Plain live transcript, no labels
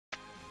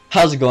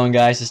How's it going,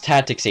 guys? It's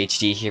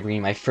TacTixHD here,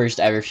 bringing my first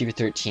ever FIFA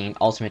 13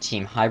 Ultimate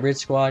Team Hybrid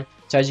squad.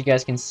 So as you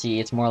guys can see,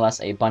 it's more or less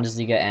a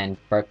Bundesliga and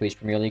Barclays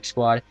Premier League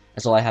squad,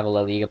 as well I have a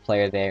La Liga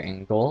player there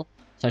in goal.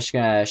 So I'm just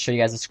going to show you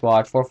guys the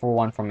squad.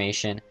 4-4-1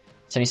 formation,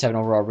 77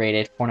 overall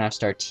rated,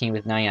 4.5-star team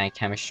with 99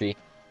 chemistry.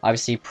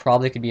 Obviously,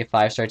 probably could be a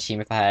 5-star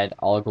team if I had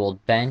all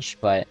gold bench,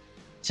 but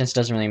since it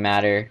doesn't really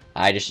matter,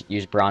 I just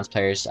use bronze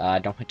players.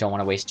 Don't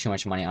want to waste too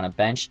much money on a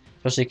bench,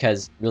 especially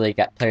because really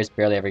players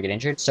barely ever get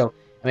injured. So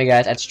anyway,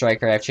 guys, at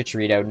striker, I have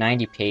Chicharito,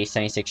 90 pace,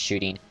 76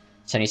 shooting,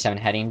 77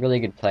 heading. Really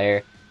good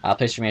player.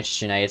 Plays for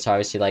Manchester United, so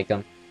obviously like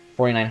him.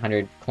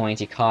 4,900 coins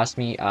he cost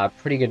me.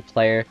 Pretty good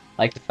player.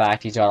 Like the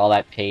fact he's got all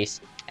that pace.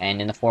 And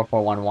in the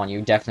 4-4-1-1,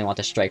 you definitely want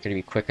the striker to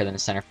be quicker than the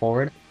center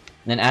forward.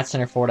 And then at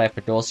center forward, I have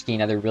Podolski,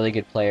 another really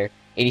good player.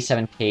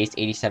 87 pace,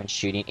 87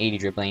 shooting, 80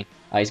 dribbling.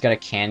 He's got a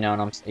cannon on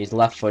him. He's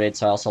left-footed,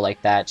 so I also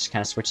like that. Just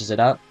kind of switches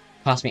it up.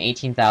 Cost me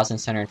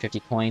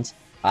 18,750 coins.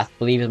 I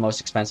believe he's the most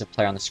expensive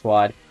player on the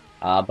squad.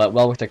 But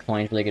well worth the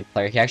coins, really good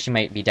player. He actually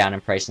might be down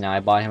in price now.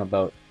 I bought him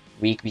about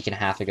a week and a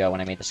half ago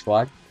when I made the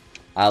squad.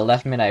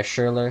 Left mid, I have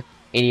Schürrle,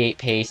 88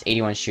 pace,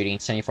 81 shooting,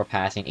 74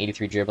 passing,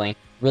 83 dribbling.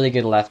 Really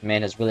good left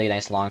mid, has really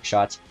nice long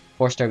shots.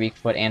 4-star weak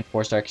foot and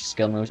 4-star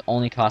skill moves.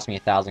 Only cost me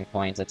 1,000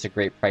 coins. That's a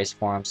great price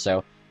for him.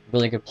 So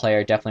really good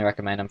player. Definitely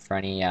recommend him for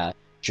any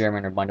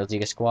German or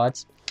Bundesliga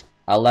squads.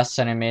 Left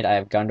center mid, I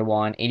have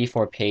Gundogan,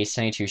 84 pace,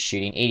 72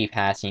 shooting, 80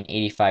 passing,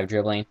 85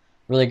 dribbling.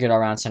 Really good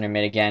all-round center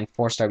mid again,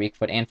 4-star weak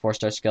foot and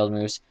 4-star skilled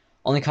moves.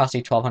 Only cost me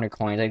 1,200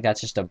 coins. I think that's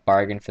just a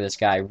bargain for this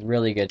guy.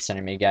 Really good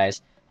center mid,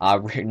 guys.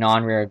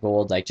 Non-rare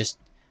gold, like just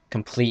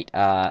complete,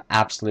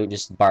 absolute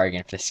just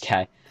bargain for this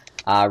guy.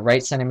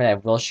 Right center mid, I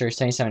have Wilshere,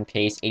 77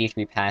 pace,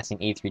 83 passing,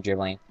 83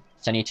 dribbling,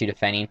 72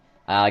 defending.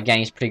 Again,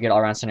 he's pretty good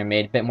all-around center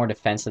mid, a bit more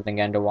defensive than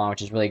Gundogan,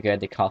 which is really good.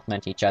 They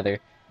complement each other.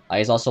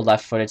 He's also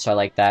left-footed, so I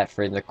like that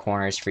for the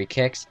corners, free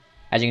kicks.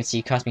 As you can see,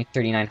 he cost me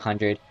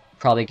 3,900.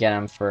 Probably get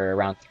him for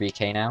around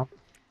 3K now.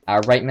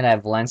 Right mid, I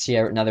have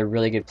Valencia, another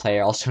really good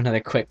player, also another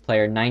quick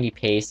player, 90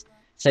 pace,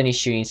 70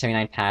 shooting,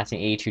 79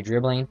 passing, 82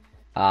 dribbling.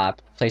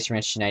 Plays for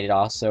Manchester United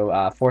also.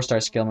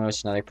 4-star skill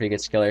moves, another pretty good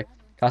skiller.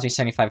 Cost me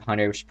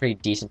 7,500, which is a pretty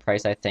decent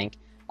price, I think.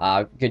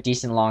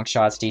 Decent long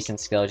shots,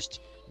 decent skill,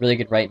 just really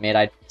good right mid.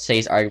 I'd say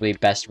he's arguably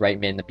best right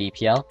mid in the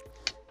BPL.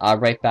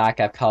 Right back,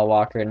 I have Kyle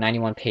Walker,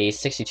 91 pace,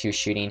 62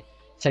 shooting,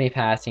 70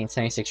 passing,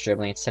 76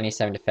 dribbling,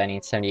 77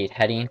 defending, 78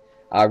 heading.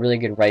 Really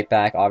good right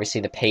back.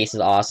 Obviously, the pace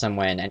is awesome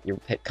when you're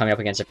coming up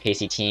against a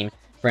pacey team.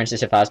 For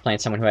instance, if I was playing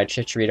someone who had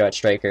Chicharito at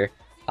striker,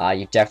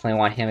 you definitely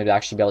want him to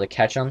actually be able to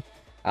catch him.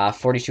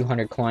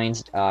 4,200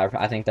 coins.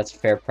 I think that's a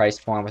fair price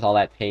for him with all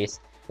that pace.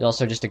 He's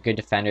also just a good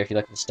defender if you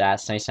look at the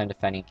stats. 77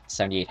 defending,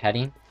 78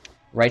 heading.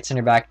 Right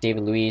center back,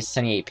 David Luiz,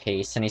 78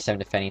 pace, 77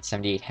 defending,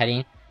 78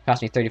 heading.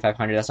 Cost me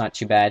 3,500. That's not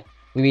too bad.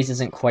 Luiz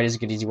isn't quite as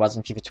good as he was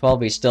in FIFA 12,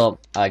 but he's still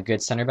a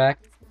good center back.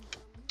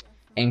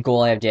 In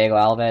goal, I have Diego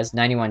Alves,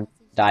 91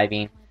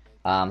 diving,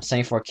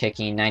 74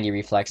 kicking, 90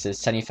 reflexes,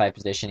 75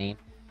 positioning.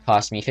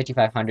 Cost me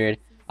 5,500.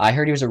 I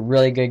heard he was a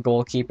really good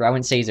goalkeeper. I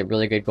wouldn't say he's a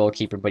really good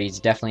goalkeeper, but he's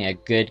definitely a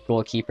good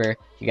goalkeeper.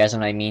 You guys know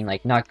what I mean?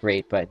 Like, not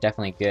great, but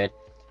definitely good.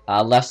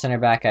 Left center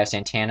back, I have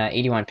Santana,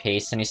 81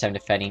 pace, 77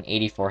 defending,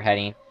 84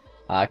 heading.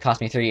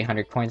 Cost me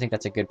 3,800 coins. I think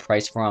that's a good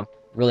price for him.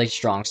 Really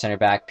strong center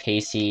back,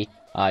 pacey,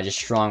 just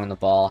strong on the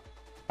ball.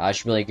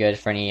 It's really good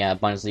for any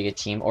Bundesliga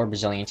team or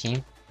Brazilian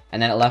team.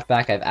 And then at left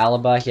back, I have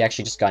Alaba. He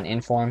actually just got an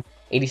inform.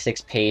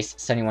 86 pace,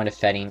 71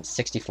 defending,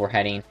 64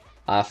 heading.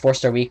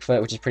 4-star weak foot,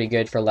 which is pretty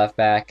good for left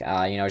back.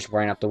 You know, just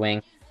wearing up the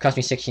wing. Cost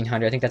me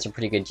 1,600. I think that's a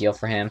pretty good deal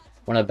for him.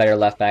 One of the better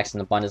left backs in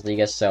the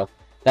Bundesliga. So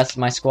that's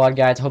my squad,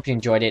 guys. I hope you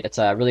enjoyed it. It's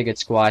a really good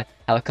squad.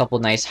 I have a couple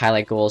nice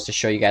highlight goals to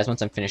show you guys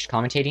once I'm finished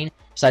commentating.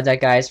 Besides that,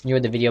 guys, if you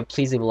enjoyed the video,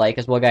 please leave a like.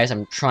 As well, guys,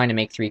 I'm trying to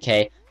make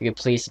 3K. If you could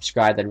please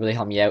subscribe, that'd really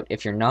help me out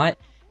if you're not.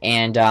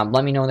 And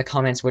let me know in the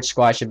comments which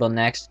squad I should build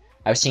next.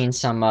 I've seen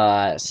some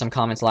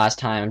comments last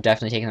time. I'm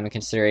definitely taking them into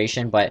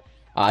consideration, but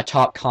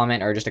top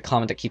comment or just a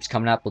comment that keeps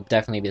coming up will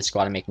definitely be the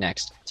squad to make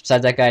next. So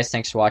besides that, guys,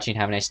 thanks for watching.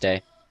 Have a nice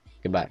day.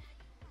 Goodbye.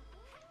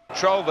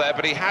 Control there,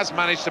 but he has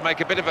managed to make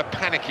a bit of a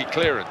panicky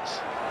clearance.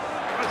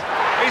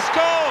 He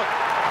scored!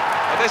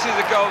 And this is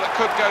a goal that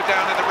could go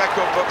down in the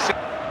record books.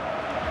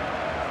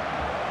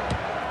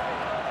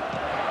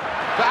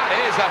 That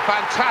is a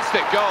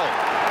fantastic goal.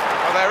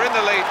 Well, they're in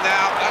the lead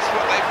now. That's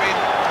what they've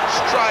been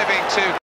striving to